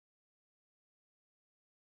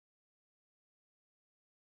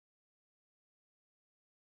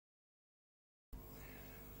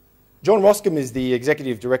John Roskam is the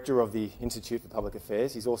Executive Director of the Institute for Public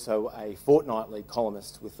Affairs. He's also a fortnightly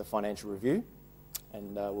columnist with the Financial Review,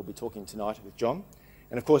 and we'll be talking tonight with John.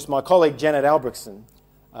 And of course, my colleague Janet Albrechtsen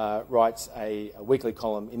writes a weekly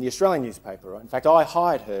column in the Australian newspaper. In fact, I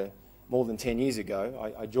hired her more than 10 years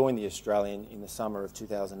ago. I joined the Australian in the summer of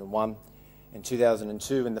 2001 and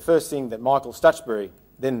 2002, and the first thing that Michael Stutchbury,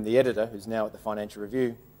 then the editor, who's now at the Financial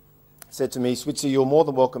Review, said to me, "Switzer, you're more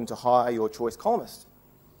than welcome to hire your choice columnist."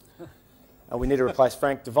 We need to replace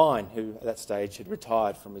Frank Devine, who at that stage had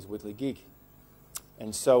retired from his weekly gig.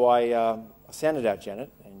 And so I sounded out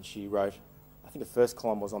Janet, and she wrote, I think the first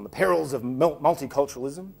column was on the perils of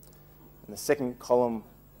multiculturalism, and the second column,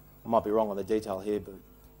 I might be wrong on the detail here, but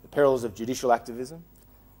the perils of judicial activism,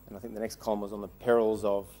 and I think the next column was on the perils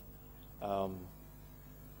of the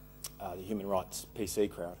human rights PC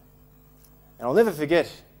crowd. And I'll never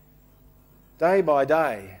forget, day by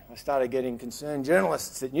day, I started getting concerned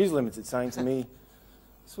journalists at News Limited saying to me,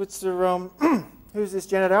 "Switzer, who's this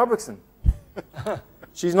Janet Albrechtsen?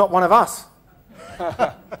 She's not one of us."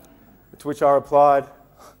 To which I replied,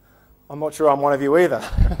 "I'm not sure I'm one of you either."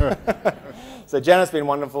 So Janet's been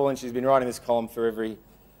wonderful, and she's been writing this column for every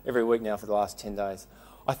week now for the last 10 days.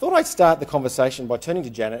 I thought I'd start the conversation by turning to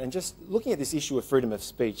Janet and just looking at this issue of freedom of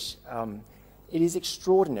speech. It is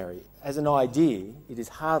extraordinary. As an idea, it is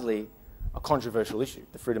hardly a controversial issue,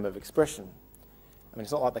 the freedom of expression. I mean,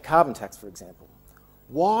 it's not like the carbon tax, for example.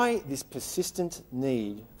 Why this persistent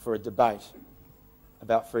need for a debate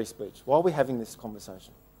about free speech? Why are we having this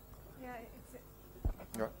conversation? Yeah,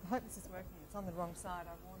 I hope this is working. It's on the wrong side.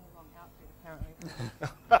 I've worn the wrong outfit, apparently,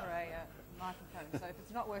 for a microphone. So if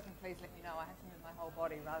it's not working, please let me know. I have to move my whole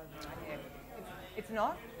body rather than my hair. It's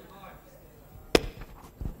not?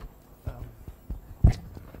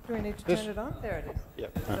 Do we need to turn it on? There it is.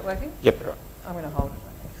 Yep. Is it working? Yep, right. I'm going to hold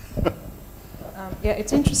it. Yeah,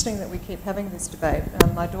 it's interesting that we keep having this debate.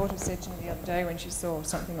 My daughter said to me the other day when she saw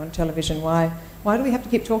something on television, why do we have to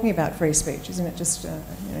keep talking about free speech? Isn't it just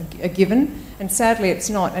a given? And sadly it's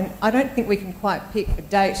not. And I don't think we can quite pick a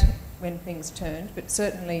date when things turned, but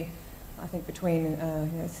certainly I think between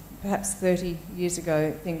perhaps 30 years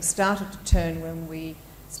ago things started to turn when we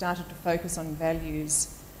started to focus on values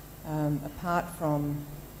apart from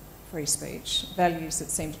free speech, values that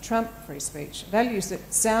seem to trump free speech, values that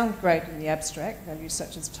sound great in the abstract, values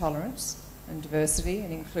such as tolerance and diversity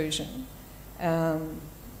and inclusion.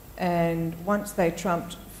 And once they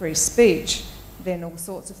trumped free speech, then all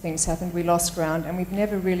sorts of things happened. We lost ground, and we've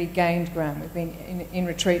never really gained ground. We've been in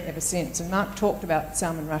retreat ever since. And Mark talked about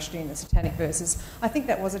Salman Rushdie and the Satanic Verses. I think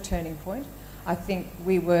that was a turning point. I think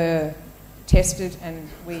we were tested and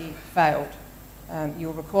we failed.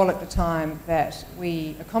 You'll recall at the time that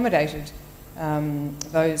we accommodated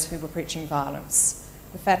those who were preaching violence.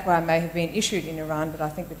 The fatwa may have been issued in Iran, but I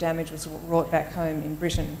think the damage was wrought back home in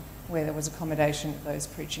Britain, where there was accommodation of those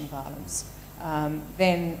preaching violence.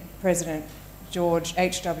 Then President George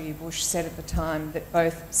H.W. Bush said at the time that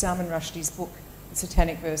both Salman Rushdie's book, The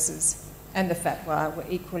Satanic Verses, and the fatwa were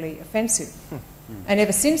equally offensive. And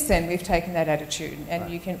ever since then, we've taken that attitude. And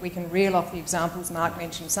we can reel off the examples. Mark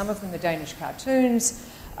mentioned some of them, the Danish cartoons.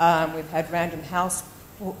 We've had Random House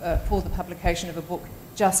pull the publication of a book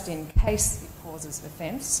just in case it causes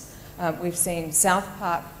offence. We've seen South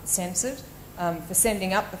Park censored for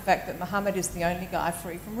sending up the fact that Muhammad is the only guy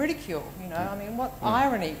free from ridicule. You know, I mean, what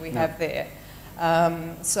irony we have there.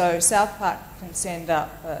 So South Park can send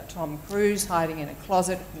up Tom Cruise hiding in a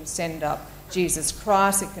closet. It can send up Jesus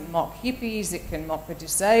Christ, it can mock hippies, it can mock the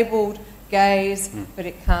disabled, gays, but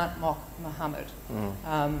it can't mock Muhammad.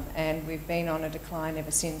 And we've been on a decline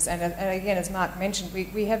ever since. And again, as Mark mentioned, we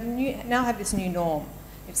now have this new norm.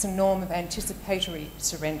 It's a norm of anticipatory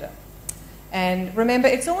surrender. And remember,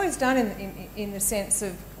 it's always done in the sense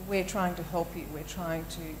of we're trying to help you, we're trying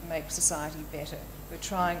to make society better, we're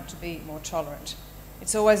trying to be more tolerant.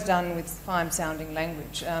 It's always done with fine-sounding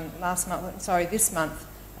language. This month,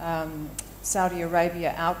 Saudi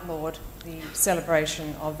Arabia outlawed the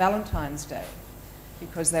celebration of Valentine's Day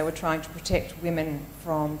because they were trying to protect women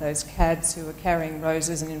from those cads who were carrying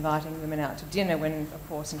roses and inviting women out to dinner when, of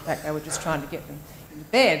course, in fact, they were just trying to get them into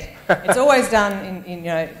bed. It's always done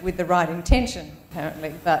with the right intention,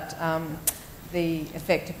 apparently, but the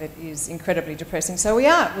effect of it is incredibly depressing. So we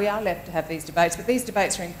are left to have these debates, but these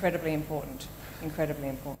debates are incredibly important.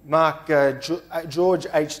 Mark, George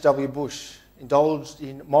H.W. Bush indulged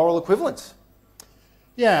in moral equivalence.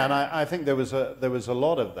 Yeah, and I think there was a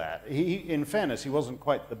lot of that. In fairness, he wasn't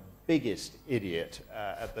quite the biggest idiot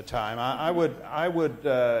at the time. I would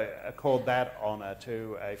accord that honour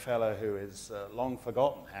to a fellow who is long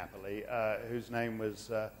forgotten, happily, whose name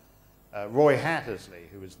was Roy Hattersley,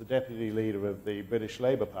 who was the deputy leader of the British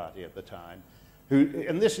Labour Party at the time,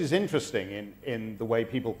 and this is interesting in the way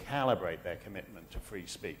people calibrate their commitment to free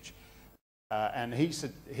speech. And he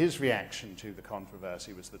said his reaction to the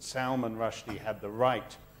controversy was that Salman Rushdie had the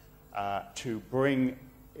right to bring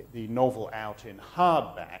the novel out in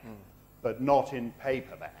hardback, but not in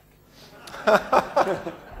paperback.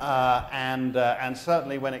 And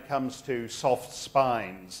certainly when it comes to soft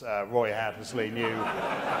spines, Roy Hattersley knew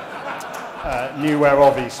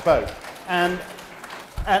whereof he spoke. And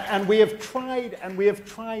we have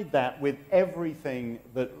tried that with everything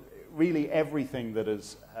that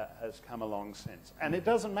has come along since. And it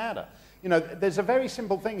doesn't matter. You know, there's a very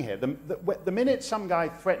simple thing here. The minute some guy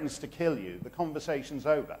threatens to kill you, the conversation's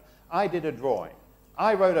over. I did a drawing.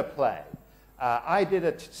 I wrote a play. I did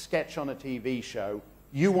a sketch on a TV show.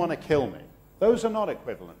 You want to kill me. Those are not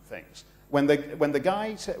equivalent things. When the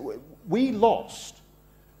guy said, we lost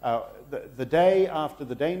the day after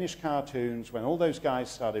the Danish cartoons, when all those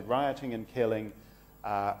guys started rioting and killing,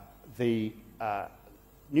 the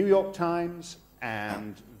New York Times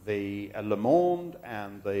and the Le Monde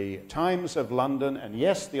and the Times of London, and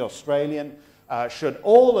yes, the Australian, should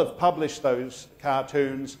all have published those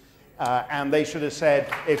cartoons, and they should have said,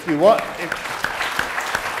 if you want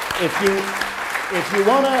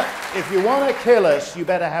to kill us, you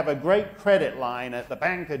better have a great credit line at the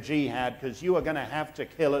Bank of Jihad, because you are going to have to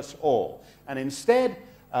kill us all. And instead,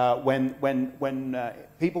 when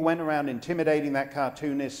people went around intimidating that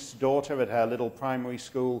cartoonist's daughter at her little primary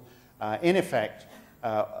school, in effect,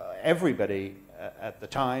 everybody at the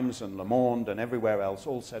Times and Le Monde and everywhere else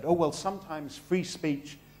all said, oh, well, sometimes free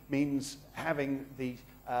speech means having the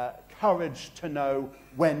courage to know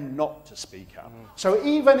when not to speak up. So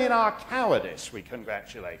even in our cowardice, we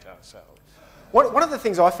congratulate ourselves. One of the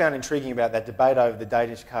things I found intriguing about that debate over the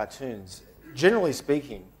Danish cartoons, generally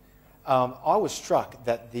speaking, I was struck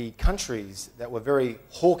that the countries that were very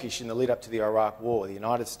hawkish in the lead up to the Iraq War, the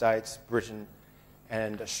United States, Britain,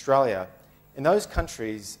 and Australia, in those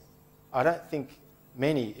countries, I don't think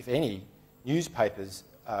many, if any, newspapers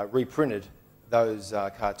reprinted those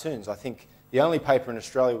cartoons. I think the only paper in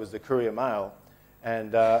Australia was the Courier Mail,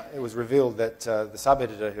 and it was revealed that the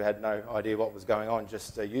sub-editor, who had no idea what was going on,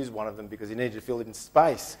 just used one of them because he needed to fill it in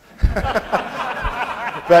space.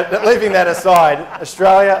 But leaving that aside,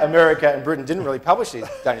 Australia, America, and Britain didn't really publish these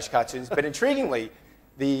Danish cartoons, but intriguingly,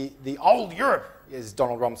 the old Europe, as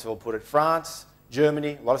Donald Rumsfeld put it, France,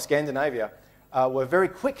 Germany, a lot of Scandinavia, were very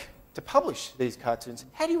quick to publish these cartoons.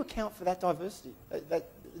 How do you account for that diversity, that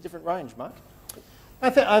different range, Mark? I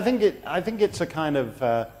think it's a kind of.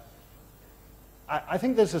 I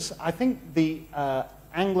think the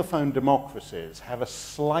Anglophone democracies have a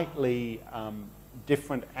slightly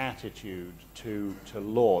different attitude to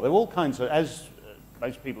law. There are all kinds of, as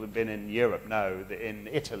most people who've been in Europe know, that in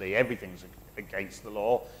Italy everything's against the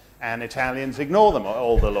law, and Italians ignore them,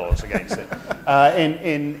 all the laws against it.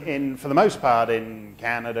 For the most part, in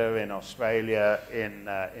Canada, in Australia,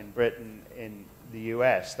 in Britain, in the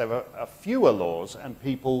US, there are fewer laws, and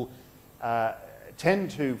people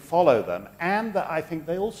tend to follow them, and that I think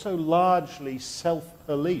they also largely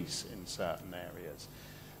self-police in certain areas.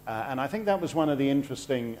 And I think that was one of the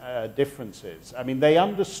interesting differences. I mean, they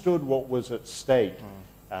understood what was at stake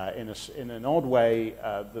in an odd way.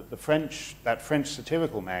 That French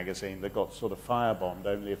satirical magazine that got sort of firebombed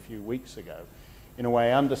only a few weeks ago, in a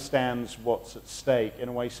way understands what's at stake in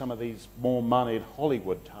a way some of these more moneyed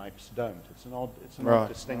Hollywood types don't. It's an odd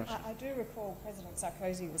distinction. I do recall President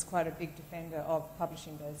Sarkozy was quite a big defender of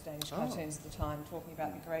publishing those Danish cartoons at the time, talking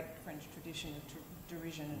about the great French tradition of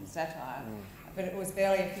derision and satire. But it was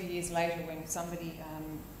barely a few years later when somebody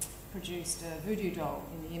produced a voodoo doll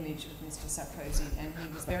in the image of Mr. Sarkozy, and he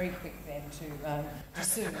was very quick then to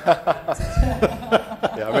sue.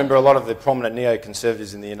 Yeah, I remember a lot of the prominent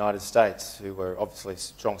neoconservatives in the United States, who were obviously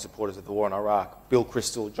strong supporters of the war in Iraq, Bill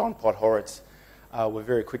Kristol, John Podhoretz, were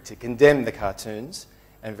very quick to condemn the cartoons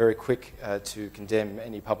and very quick to condemn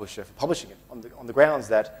any publisher for publishing it on the grounds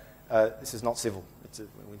that this is not civil. We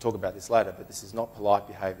can talk about this later, but this is not polite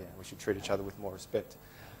behaviour, and we should treat each other with more respect.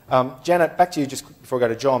 Janet, back to you just before I go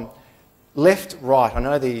to John. Left, right, I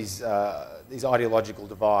know these ideological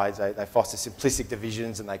divides, they foster simplistic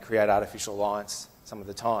divisions and they create artificial alliance some of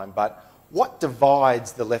the time, but what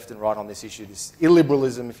divides the left and right on this issue, this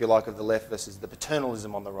illiberalism, if you like, of the left versus the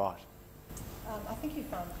paternalism on the right? I think you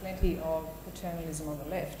find plenty of paternalism on the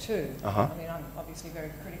left too. I mean, I'm obviously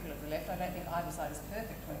very critical of the left. I don't think either side is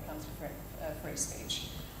perfect when it comes to free speech,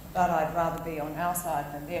 but I'd rather be on our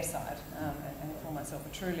side than their side and call myself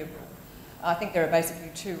a true liberal. I think there are basically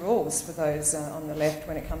two rules for those on the left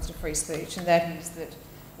when it comes to free speech, and that is that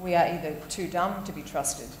we are either too dumb to be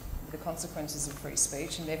trusted with the consequences of free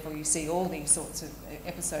speech, and therefore you see all these sorts of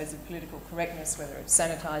episodes of political correctness, whether it's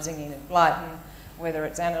sanitising Enid Blyton, whether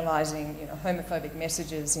it's analysing, homophobic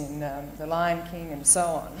messages in The Lion King and so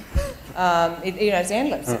on. It's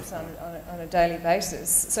endless. It's on a daily basis.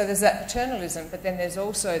 So there's that paternalism, but then there's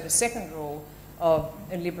also the second rule of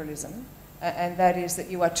liberalism, and that is that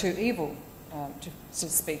you are too evil to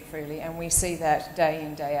speak freely, and we see that day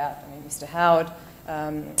in, day out. I mean, Mr. Howard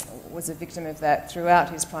was a victim of that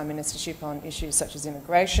throughout his prime ministership on issues such as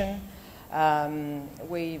immigration.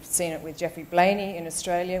 We've seen it with Geoffrey Blaney in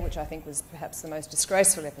Australia, which I think was perhaps the most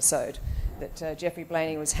disgraceful episode, that Geoffrey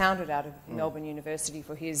Blaney was hounded out of Melbourne University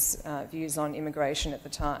for his views on immigration at the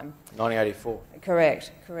time. 1984.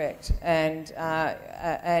 Correct. And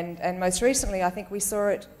most recently, I think we saw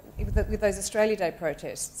it with those Australia Day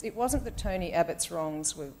protests. It wasn't that Tony Abbott's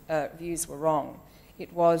views were wrong.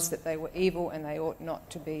 It was that they were evil and they ought not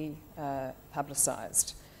to be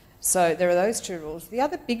publicised. So there are those two rules. The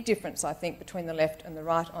other big difference, I think, between the left and the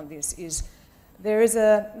right on this is there's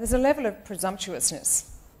a level of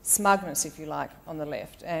presumptuousness, smugness, if you like, on the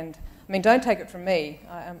left. And, I mean, don't take it from me.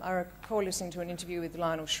 I recall listening to an interview with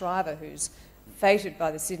Lionel Shriver, who's feted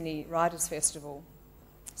by the Sydney Writers' Festival.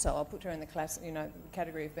 So I'll put her in the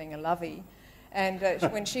category of being a lovey. And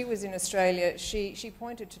when she was in Australia, she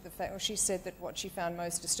pointed to the fact, or she said that what she found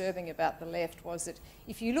most disturbing about the left was that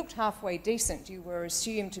if you looked halfway decent, you were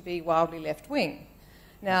assumed to be wildly left-wing.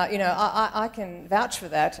 Now, I can vouch for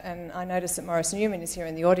that, and I notice that Maurice Newman is here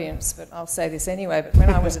in the audience, but I'll say this anyway. But when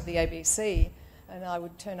I was at the ABC and I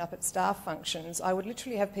would turn up at staff functions, I would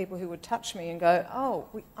literally have people who would touch me and go, "Oh,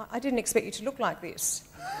 I didn't expect you to look like this."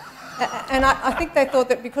 And I think they thought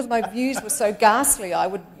that because my views were so ghastly, I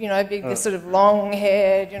would, be this sort of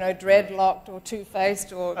long-haired, dreadlocked or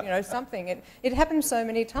two-faced or, something. It happens so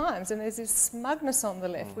many times, and there's this smugness on the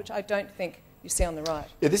left, which I don't think you see on the right.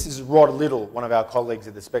 Yeah, this is Rod Little, one of our colleagues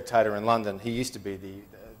at the Spectator in London. He used to be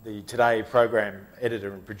the Today program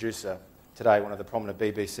editor and producer. Today, one of the prominent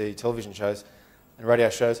BBC television shows and radio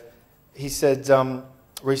shows. He said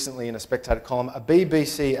recently in a Spectator column, a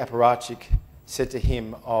BBC apparatchik said to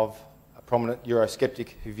him of a prominent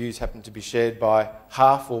Eurosceptic whose views happen to be shared by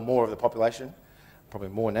half or more of the population, probably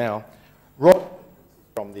more now, Rod,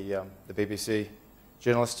 from the BBC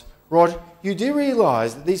journalist, Rod, you do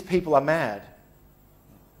realise that these people are mad.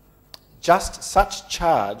 Just such a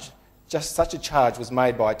charge was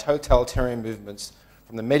made by totalitarian movements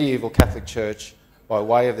from the medieval Catholic Church by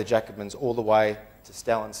way of the Jacobins all the way to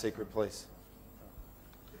Stalin's secret police.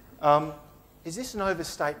 Is this an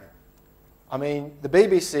overstatement? I mean, the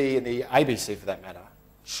BBC and the ABC, for that matter,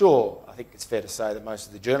 sure, I think it's fair to say that most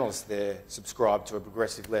of the journalists there subscribe to a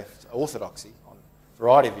progressive left orthodoxy on a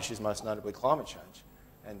variety of issues, most notably climate change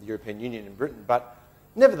and the European Union and Britain, but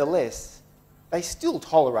nevertheless, they still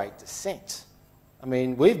tolerate dissent. I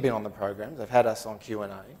mean, we've been on the programs, they've had us on Q&A,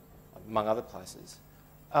 among other places.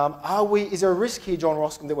 Is there a risk here, John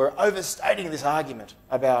Roskam, that we're overstating this argument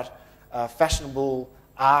about fashionable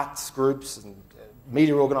arts groups and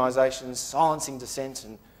media organisations silencing dissent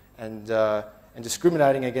and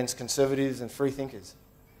discriminating against conservatives and free thinkers?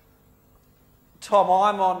 Tom,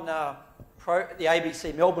 I'm on the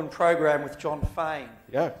ABC Melbourne program with John Fain.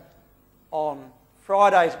 Yeah. On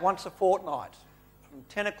Fridays once a fortnight, from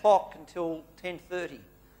 10 o'clock until 10:30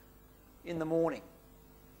 in the morning.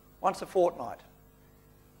 Once a fortnight.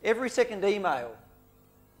 Every second email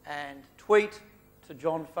and tweet to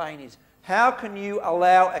John Fain is, how can you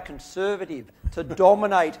allow a conservative to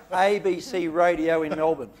dominate ABC radio in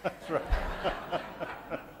Melbourne? That's right.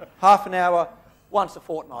 Half an hour, once a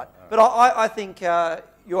fortnight. But I think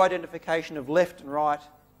your identification of left and right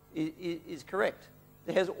is correct.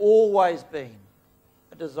 There has always been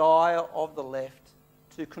a desire of the left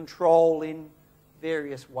to control in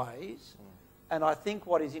various ways. And I think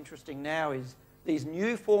what is interesting now is these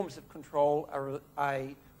new forms of control are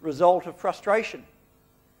a result of frustration.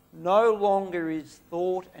 No longer is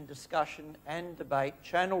thought and discussion and debate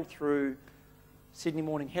channeled through Sydney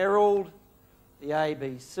Morning Herald, the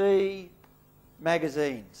ABC,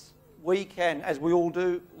 magazines. We can, as we all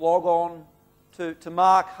do, log on to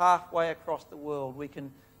Mark halfway across the world. We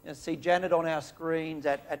can see Janet on our screens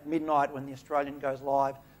at midnight when the Australian goes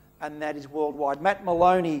live, and that is worldwide. Matt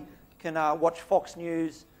Maloney can watch Fox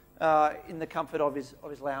News in the comfort of his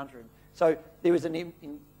lounge room. So there is a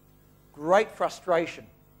great frustration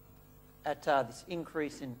at this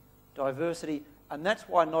increase in diversity, and that's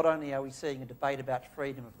why not only are we seeing a debate about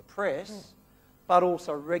freedom of the press, but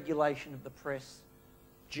also regulation of the press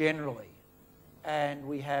generally. And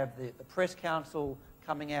we have the Press Council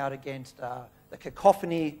coming out against the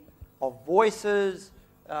cacophony of voices,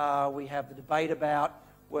 We have the debate about,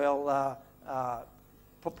 well,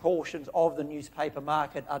 proportions of the newspaper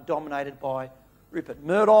market are dominated by Rupert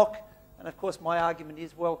Murdoch. And of course, my argument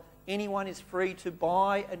is, well, anyone is free to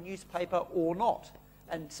buy a newspaper or not.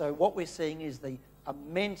 And so what we're seeing is the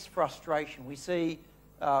immense frustration. We see,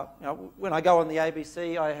 when I go on the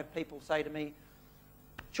ABC, I have people say to me,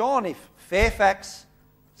 John, if Fairfax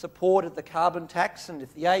supported the carbon tax, and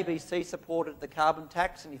if the ABC supported the carbon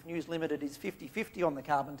tax, and if News Limited is 50-50 on the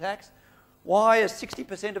carbon tax, why is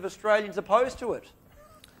 60% of Australians opposed to it?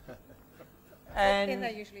 And then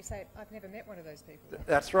they usually say, I've never met one of those people.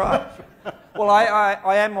 That's right. Well,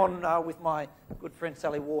 I am on with my good friend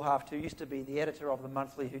Sally Warhaft, who used to be the editor of The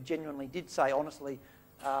Monthly, who genuinely did say, honestly,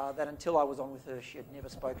 that until I was on with her, she had never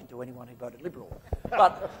spoken to anyone who voted Liberal.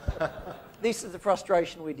 But this is the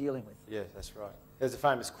frustration we're dealing with. Yeah, that's right. There's a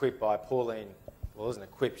famous quip by Pauline, well, it wasn't a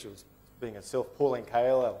quip, she was being herself, Pauline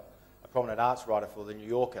Kael, a prominent arts writer for The New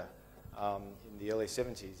Yorker in the early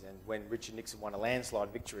 70s, and when Richard Nixon won a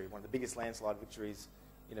landslide victory, one of the biggest landslide victories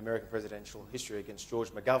in American presidential history against George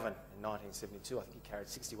McGovern in 1972, I think he carried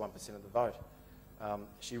 61% of the vote.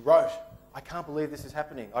 She wrote, I can't believe this is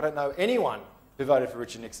happening. I don't know anyone who voted for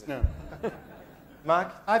Richard Nixon. No.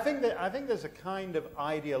 Mark? I think there's a kind of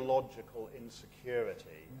ideological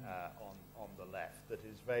insecurity on the left that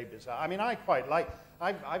is very bizarre. I mean, I quite like.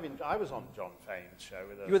 I was on John Fane's show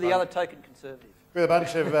with you were the other token conservative. With a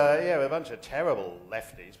bunch of with a bunch of terrible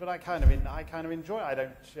lefties, but I kind of enjoy.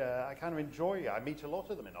 I kind of enjoy. I meet a lot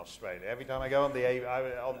of them in Australia. Every time I go on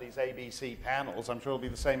on these ABC panels, I'm sure it'll be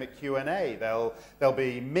the same at Q&A. There'll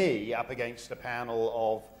be me up against a panel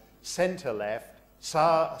of centre left,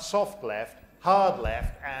 soft left, hard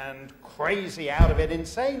left, and crazy out of it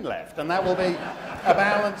insane left, and that will be a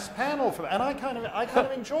balanced panel for. And I kind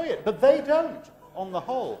of enjoy it, but they don't on the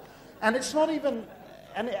whole, and it's not even.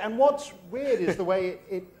 And what's weird is the way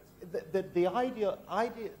the idea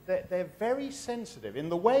that they're very sensitive in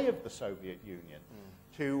the way of the Soviet Union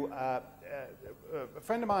to a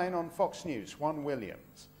friend of mine on Fox News, Juan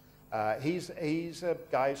Williams. He's a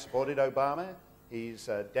guy who supported Obama. He's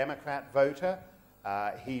a Democrat voter.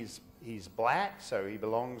 He's black, so he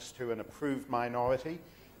belongs to an approved minority.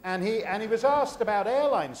 And he was asked about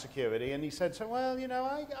airline security, and he said, "So well,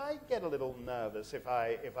 I get a little nervous if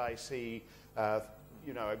I see."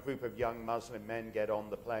 A group of young Muslim men get on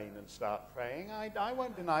the plane and start praying. I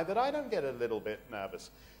won't deny that I don't get a little bit nervous.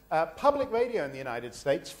 Public radio in the United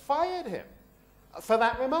States fired him for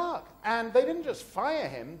that remark. And they didn't just fire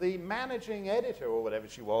him. The managing editor, or whatever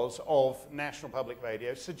she was, of National Public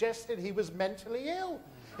Radio suggested he was mentally ill.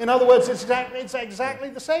 In other words, it's exactly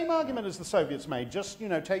the same argument as the Soviets made. Just,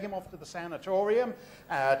 take him off to the sanatorium,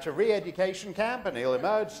 to re-education camp, and he'll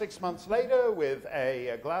emerge 6 months later with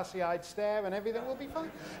a glassy-eyed stare, and everything will be fine.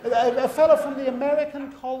 A fellow from the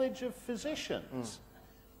American College of Physicians.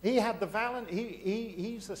 He had the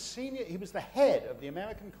he's the senior. He was the head of the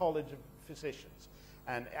American College of Physicians,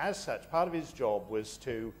 and as such, part of his job was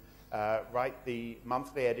to write the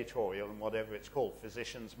monthly editorial and whatever it's called,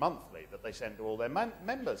 Physicians Monthly, that they send to all their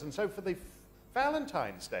members. And so for the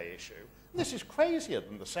Valentine's Day issue, this is crazier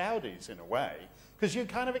than the Saudis in a way, because you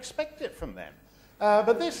kind of expect it from them.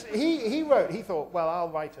 But this, he thought, well, I'll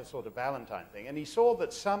write a sort of Valentine thing. And he saw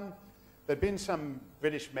that there'd been some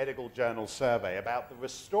British Medical Journal survey about the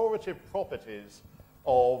restorative properties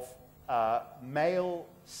of male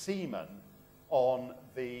semen on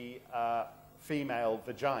the female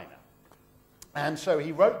vagina. And so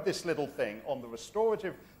he wrote this little thing on the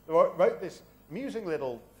wrote this amusing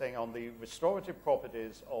little thing on the restorative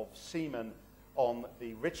properties of semen on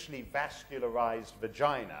the richly vascularized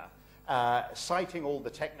vagina, citing all the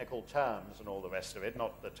technical terms and all the rest of it,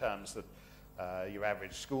 not the terms that your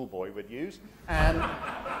average schoolboy would use. And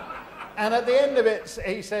at the end of it,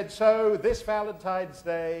 he said, so this Valentine's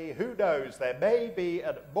Day, who knows, there may be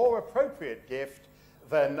a more appropriate gift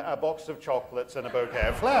than a box of chocolates and a bouquet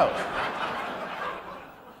of flowers.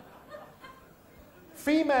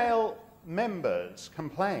 Female members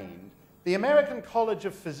complained. The American College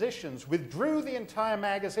of Physicians withdrew the entire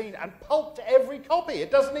magazine and pulped every copy. It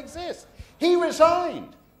doesn't exist. He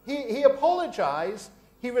resigned. He apologized.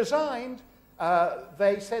 He resigned.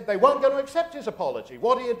 They said they weren't going to accept his apology.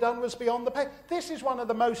 What he had done was beyond the pale. This is one of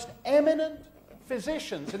the most eminent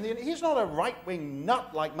physicians in the. He's not a right-wing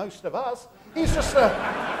nut like most of us. He's just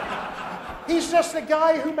a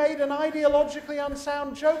guy who made an ideologically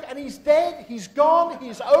unsound joke, and he's dead, he's gone,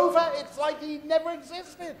 he's over. It's like he never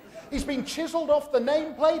existed. He's been chiseled off the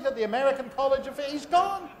nameplate of the American College of... He's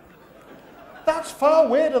gone. That's far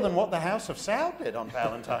weirder than what the House of Saud did on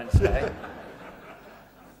Valentine's Day.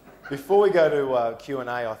 Before we go to Q&A,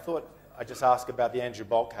 I thought I just ask about the Andrew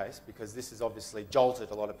Bolt case, because this has obviously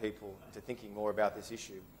jolted a lot of people into thinking more about this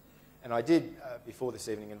issue. And I did, before this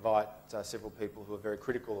evening, invite several people who are very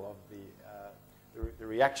critical of the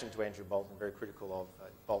reaction to Andrew Bolt and very critical of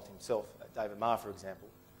Bolt himself, David Marr, for example.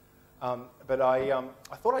 But I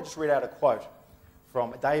thought I'd just read out a quote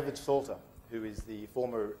from David Salter, who is the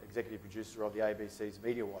former executive producer of the ABC's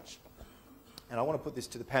Media Watch. And I want to put this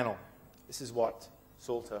to the panel. This is what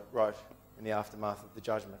Salter wrote in the aftermath of the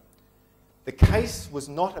judgment. The case was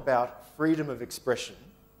not about freedom of expression,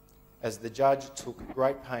 as the judge took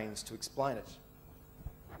great pains to explain it.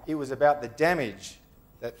 It was about the damage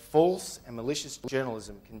that false and malicious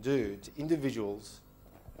journalism can do to individuals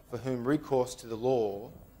for whom recourse to the law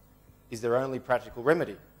is their only practical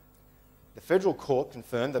remedy. The federal court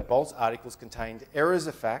confirmed that Bolt's articles contained errors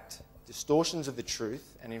of fact, distortions of the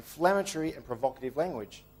truth, and inflammatory and provocative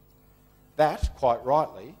language. That, quite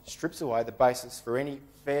rightly, strips away the basis for any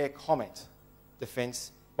fair comment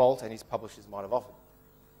defence Bolt and his publishers might have offered.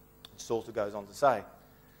 Salter goes on to say,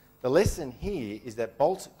 the lesson here is that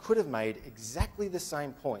Bolt could have made exactly the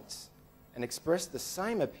same points and expressed the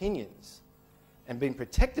same opinions and been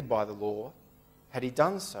protected by the law had he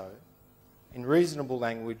done so in reasonable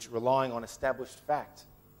language relying on established fact.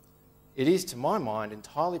 It is, to my mind,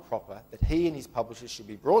 entirely proper that he and his publishers should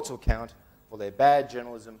be brought to account for their bad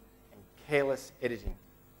journalism and careless editing.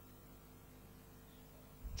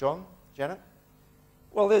 John? Janet?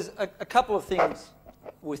 Well, there's a couple of things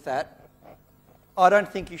with that. I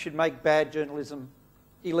don't think you should make bad journalism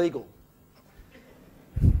illegal.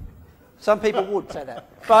 Some people would say that.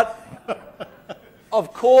 But,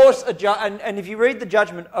 of course, and if you read the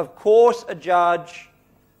judgment, of course a judge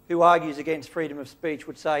who argues against freedom of speech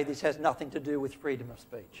would say this has nothing to do with freedom of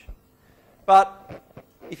speech. But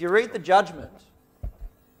if you read the judgment,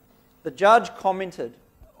 the judge commented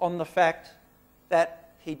on the fact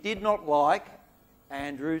that he did not like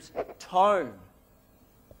Andrew's tone.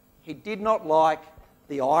 He did not like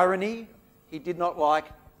the irony. He did not like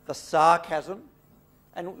the sarcasm.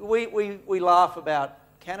 And we laugh about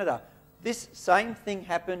Canada. This same thing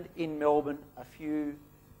happened in Melbourne a few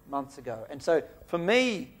months ago. And so for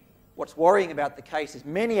me, what's worrying about the case is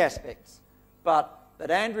many aspects, but that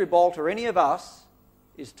Andrew Bolt or any of us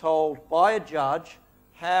is told by a judge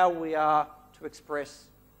how we are to express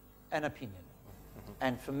an opinion.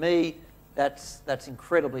 And for me, that's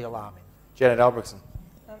incredibly alarming. Janet Albrechtsen.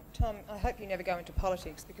 Tom, I hope you never go into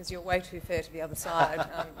politics because you're way too fair to the other side.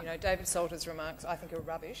 David Salter's remarks, I think, are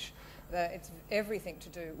rubbish. It's everything to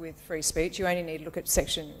do with free speech. You only need to look at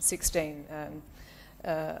Section 16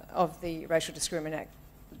 of the Racial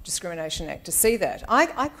Discrimination Act to see that.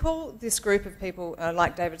 I call this group of people,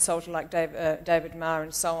 like David Salter, like David Marr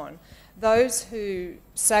and so on, those who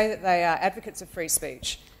say that they are advocates of free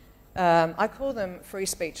speech. I call them free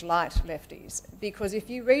speech light lefties, because if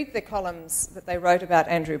you read the columns that they wrote about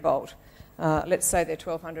Andrew Bolt, let's say they're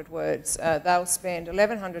 1,200 words, they'll spend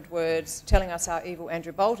 1,100 words telling us how evil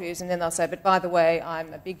Andrew Bolt is, and then they'll say, but by the way,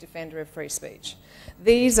 I'm a big defender of free speech.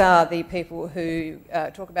 These are the people who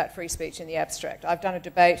talk about free speech in the abstract. I've done a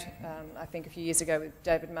debate, I think a few years ago, with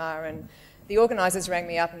David Marr, and the organisers rang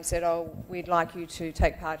me up and said, oh, we'd like you to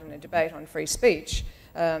take part in a debate on free speech.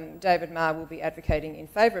 David Marr will be advocating in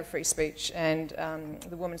favour of free speech, and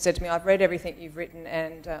the woman said to me, I've read everything you've written,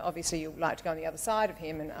 and obviously you'd like to go on the other side of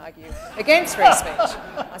him and argue against free speech.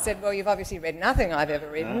 I said, well, you've obviously read nothing I've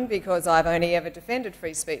ever written, because I've only ever defended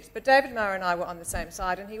free speech. But David Marr and I were on the same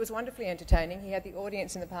side, and he was wonderfully entertaining. He had the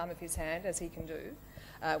audience in the palm of his hand, as he can do,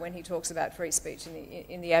 when he talks about free speech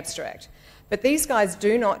in the abstract. But these guys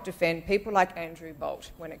do not defend people like Andrew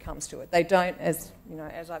Bolt when it comes to it. They don't, as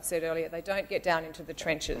I've said earlier, they don't get down into the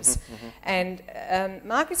trenches. And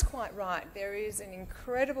Mark is quite right. There is an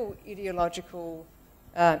incredible ideological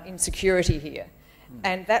insecurity here.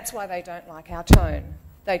 And that's why they don't like our tone.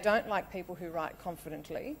 They don't like people who write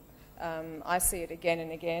confidently. I see it again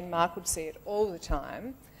and again. Mark would see it all the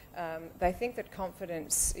time. They think that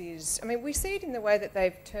confidence is... we see it in the way that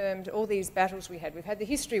they've termed all these battles we had. We've had the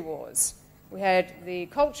history wars. We had the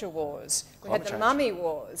culture wars. We had the mummy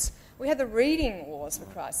wars. We had the reading wars, for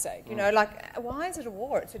Christ's sake. Why is it a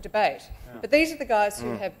war? It's a debate. Yeah. But these are the guys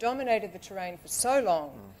who have dominated the terrain for so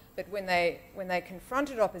long that when they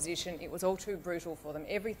confronted opposition, it was all too brutal for them.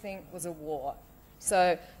 Everything was a war.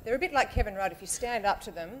 So they're a bit like Kevin Rudd. If you stand up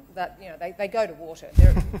to them, they go to water.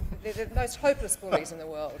 They're the most hopeless bullies in the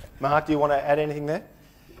world. Mark, do you want to add anything there?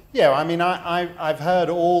 Yeah, I've heard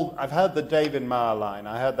the David Marr line.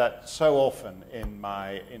 I heard that so often in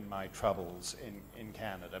my troubles in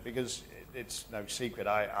Canada, because it's no secret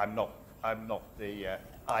I'm not not the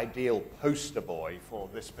ideal poster boy for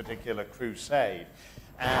this particular crusade.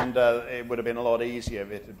 And it would have been a lot easier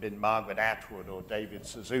if it had been Margaret Atwood or David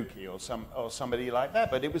Suzuki or somebody like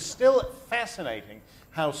that. But it was still fascinating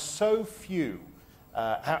how so few,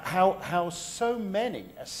 how so many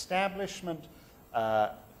establishment,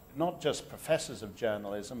 not just professors of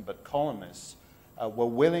journalism, but columnists, were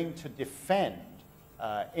willing to defend,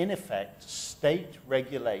 in effect, state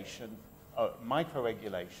regulation,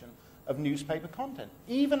 micro-regulation of newspaper content,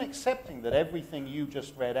 even accepting that everything you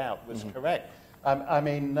just read out was correct. I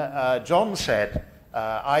mean, John said,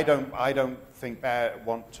 I don't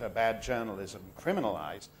want bad journalism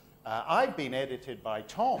criminalized. I've been edited by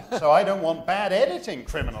Tom, so I don't want bad editing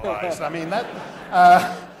criminalized. I mean, that,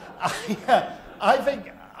 I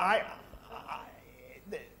think,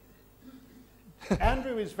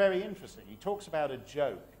 Andrew is very interesting. He talks about a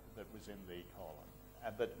joke that was in the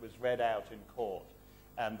column, that was read out in court,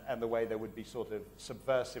 and the way there would be sort of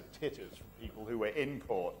subversive titters from people who were in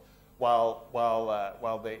court, while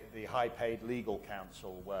the high-paid legal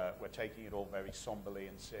counsel were taking it all very somberly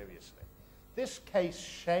and seriously. This case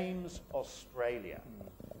shames Australia.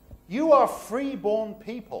 You are free-born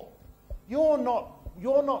people. You're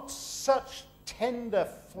not such tender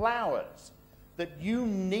flowers that you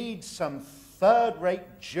need some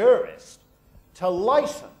third-rate jurist to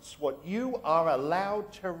license what you are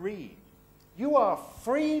allowed to read. You are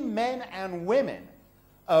free men and women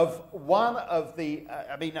of one of the,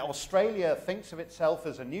 I mean, Australia thinks of itself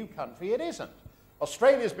as a new country. It isn't.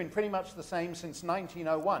 Australia's been pretty much the same since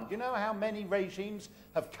 1901. Do you know how many regimes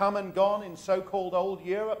have come and gone in so-called old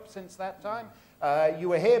Europe since that time? You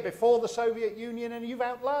were here before the Soviet Union, and you've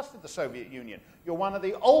outlasted the Soviet Union. You're one of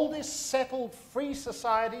the oldest settled free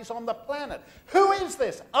societies on the planet. Who is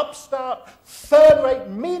this upstart, third-rate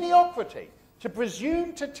mediocrity to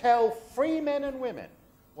presume to tell free men and women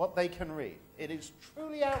what they can read? It is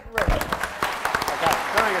truly outrageous. Okay,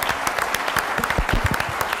 very good.